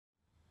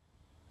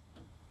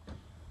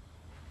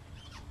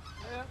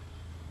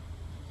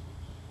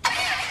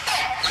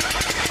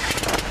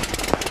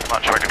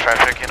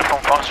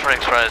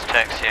X-rays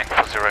taxiing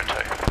for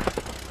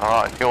 02.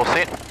 Alright, you all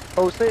set?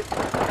 All set.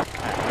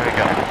 Here we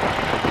go.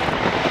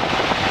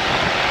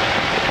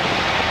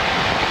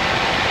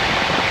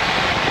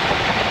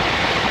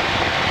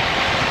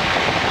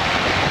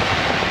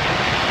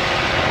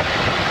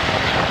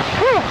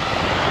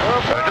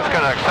 So we're just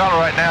going to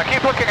accelerate now.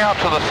 Keep looking out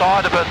to the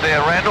side a bit there,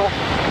 Randall.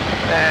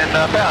 And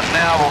about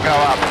now we'll go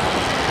up.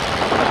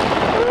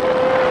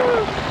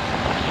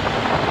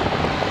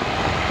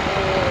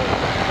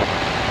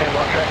 And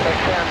what track back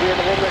down here,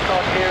 the Woodley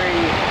car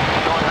carry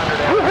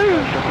 900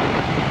 hours.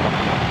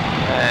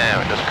 And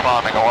we're just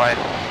climbing away.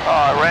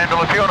 Alright,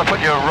 Randall, if you want to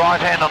put your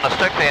right hand on the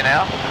stick there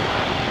now.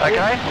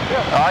 Okay?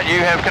 Yeah. Alright, you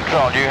have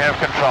control, you have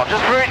control.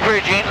 Just very,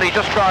 very gently,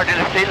 just try to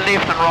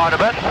left and right a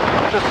bit.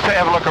 Just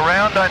have a look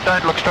around,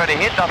 don't look straight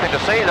ahead, nothing to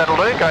see, that'll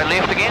do. Go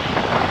left again.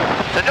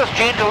 So just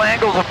gentle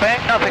angles of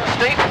back, nothing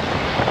steep.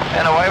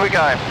 And away we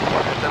go.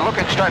 So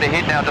looking straight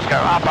ahead now, just go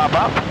up, up,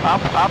 up,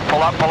 up, up,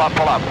 pull up, pull up,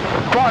 pull up.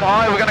 Quite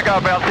high, we're going to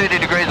go about 30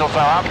 degrees or so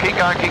up. Keep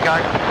going, keep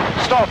going.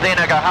 Stop there,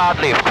 now go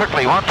hard left,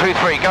 quickly. 1, 2,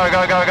 3, go,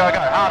 go, go, go,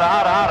 go. Harder,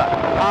 harder, harder,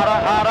 harder,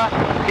 harder.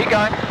 Keep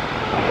going.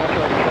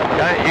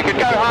 Okay, you could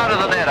go harder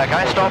than that,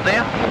 okay? Stop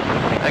there.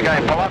 Okay,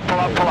 pull up,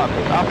 pull up, pull up.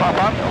 Up, up,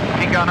 up.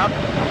 Keep going up.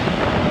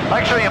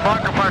 Make sure your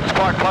microphone's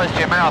quite close to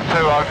your mouth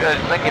too. I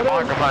think your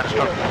microphone's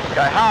too.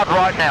 Go hard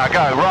right now.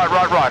 Go right,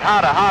 right, right.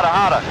 Harder, harder,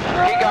 harder.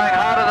 Keep going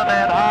harder than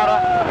that. Harder.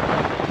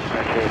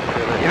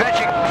 You've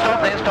actually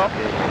stop there. Stop.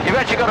 You've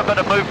actually got a bit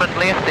of movement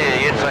left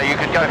there yet, so you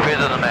could go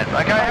further than that.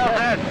 Okay, how's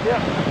that?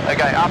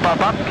 Okay, up,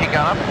 up, up. Keep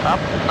going up, up.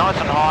 Nice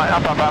and high.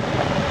 Up, up, up.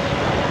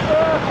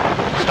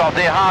 Stop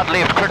there. Hard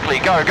left. Quickly.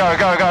 Go, go,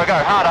 go, go, go.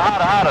 Harder,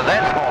 harder, harder.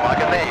 That's more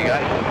like it. There you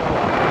go.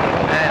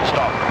 And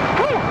stop.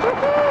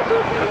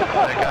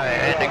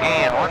 Okay, and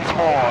again, once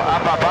more.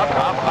 Up, up, up,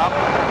 up, up.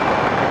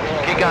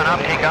 Keep going up,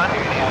 keep going.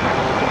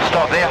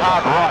 Stop there,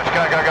 hard right.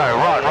 Go, go, go.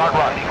 Right, right,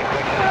 right.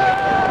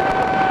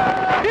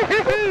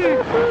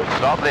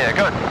 Stop there,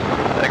 good.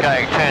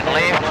 Okay, turn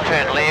left,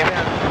 turn left.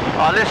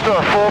 Alright, let's do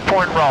a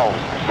 4-point roll.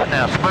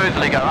 Now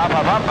smoothly go up,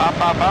 up, up, up,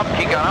 up, up.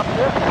 Keep going up.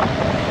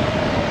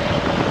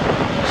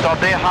 Stop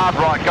there, hard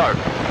right, go.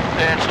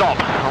 And stop.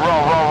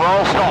 Roll, roll,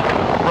 roll, stop.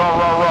 Roll,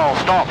 roll, roll,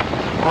 stop.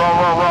 Roll,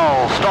 roll,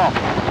 roll, stop.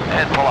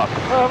 And pull up.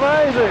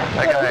 Amazing.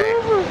 Okay,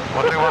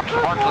 we'll do one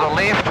to the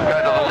left, go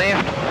to the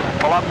left,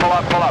 pull up, pull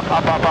up, pull up,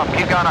 up, up, up,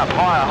 keep going up,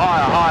 higher,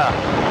 higher, higher,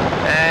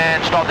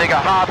 and stop there,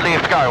 go hard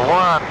left, go,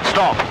 1,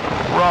 stop,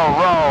 roll,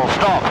 roll,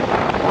 stop,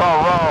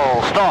 roll, roll,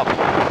 stop,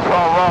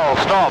 roll, roll,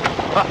 stop.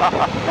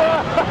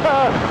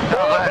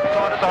 How's that?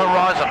 Side at the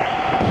horizon.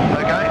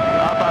 Okay,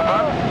 up, up,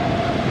 up.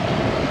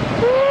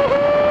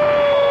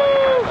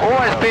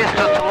 Always best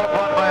to look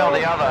one way or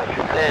the other.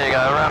 There you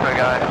go, around we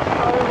go.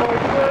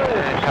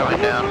 And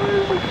coming down.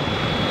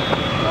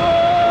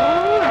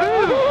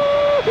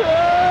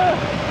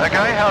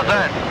 Okay, how's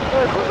that?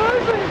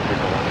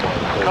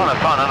 Kind of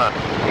fun, isn't it?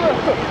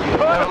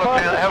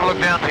 Have a look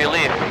down to your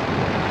left.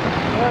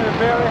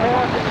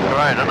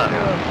 Great, isn't it?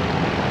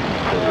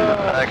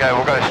 Okay,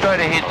 we'll go straight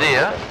ahead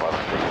there.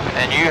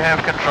 And you have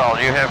control,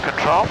 you have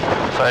control.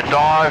 So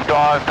dive,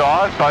 dive,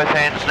 dive, both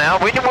hands now.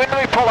 When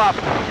we pull up,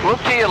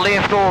 look to your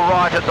left or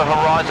right at the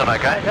horizon,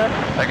 okay?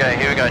 Okay,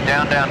 here we go,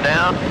 down, down,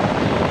 down.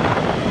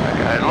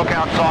 Okay, look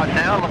outside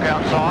now, look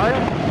outside.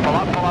 Pull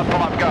up, pull up,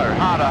 pull up, go.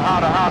 Harder,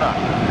 harder, harder.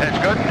 That's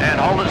good.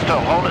 And hold it still,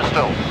 hold it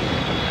still.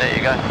 There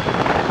you go.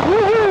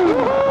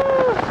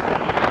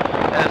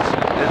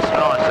 That's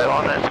nice, that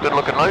one. That's a good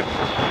looking loop.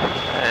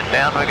 And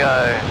down we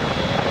go.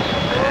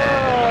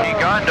 And keep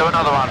going, do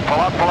another one.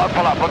 Pull up, pull up,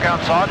 pull up. Look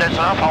outside, that's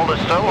enough. Hold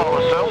it still, hold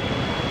it still.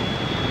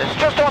 It's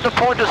just on the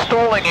point of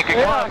stalling. You can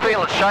kind of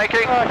feel it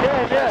shaking.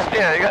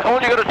 Yeah,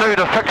 all you got to do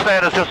to fix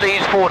that is just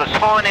ease forward a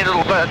tiny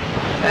little bit.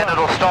 And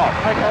it'll stop.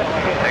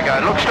 There you go.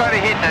 Look straight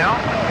ahead now.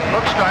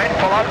 Look straight.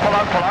 Pull up, pull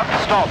up, pull up.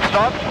 Stop,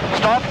 stop,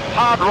 stop.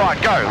 Hard right.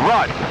 Go.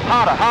 Right.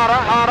 Harder, harder,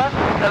 harder.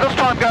 Now this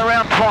time go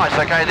around twice.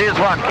 Okay, there's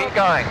one. Keep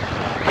going.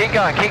 Keep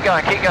going, keep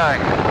going, keep going.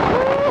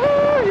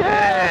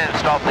 And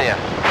stop there.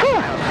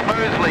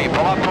 Smoothly.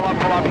 Pull up, pull up,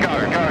 pull up. Go,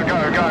 go,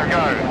 go, go,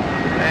 go.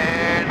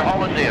 And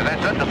hold it there. That's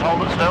it. Just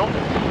hold it still.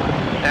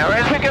 Now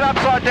as we get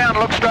upside down,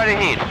 look straight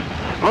ahead.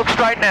 Look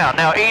straight now.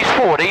 Now ease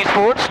forward,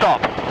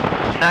 stop.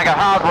 Now go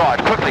hard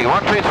right, quickly, 1,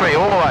 2, 3,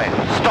 all the way,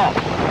 stop.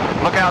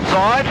 Look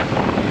outside,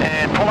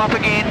 and pull up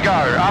again, go.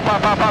 Up,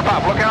 up, up, up,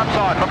 up, look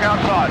outside, look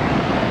outside.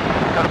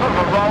 Got a bit of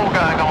a roll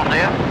going on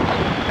there.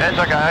 That's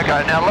okay,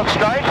 okay, now look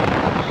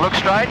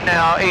straight,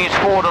 now ease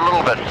forward a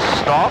little bit,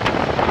 stop.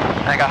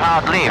 Now go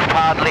hard left,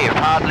 hard left,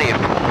 hard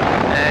left.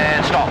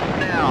 And stop.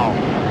 Now,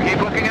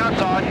 keep looking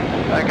outside.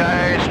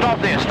 Okay,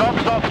 stop there, stop,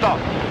 stop, stop.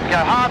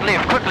 Go hard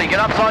left, quickly, get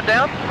upside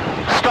down.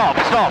 Stop,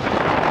 stop,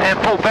 and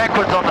pull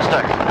backwards on the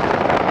stick.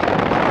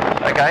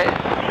 Okay,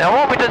 now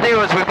what we did there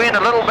was we went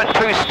a little bit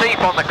too steep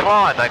on the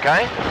climb,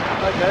 okay?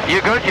 You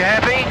good, you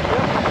happy?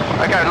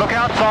 Okay, look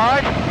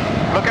outside,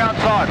 look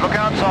outside, look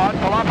outside,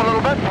 pull up a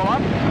little bit, pull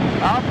up,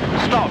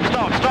 stop,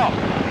 stop, stop.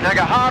 Now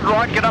go hard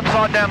right, get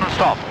upside down and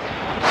stop.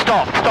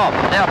 Stop, stop,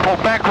 now pull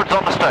backwards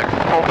on the stick,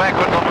 pull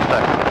backwards on the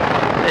stick.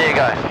 There you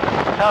go.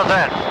 How's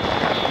that?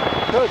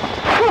 Good.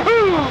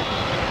 Woohoo!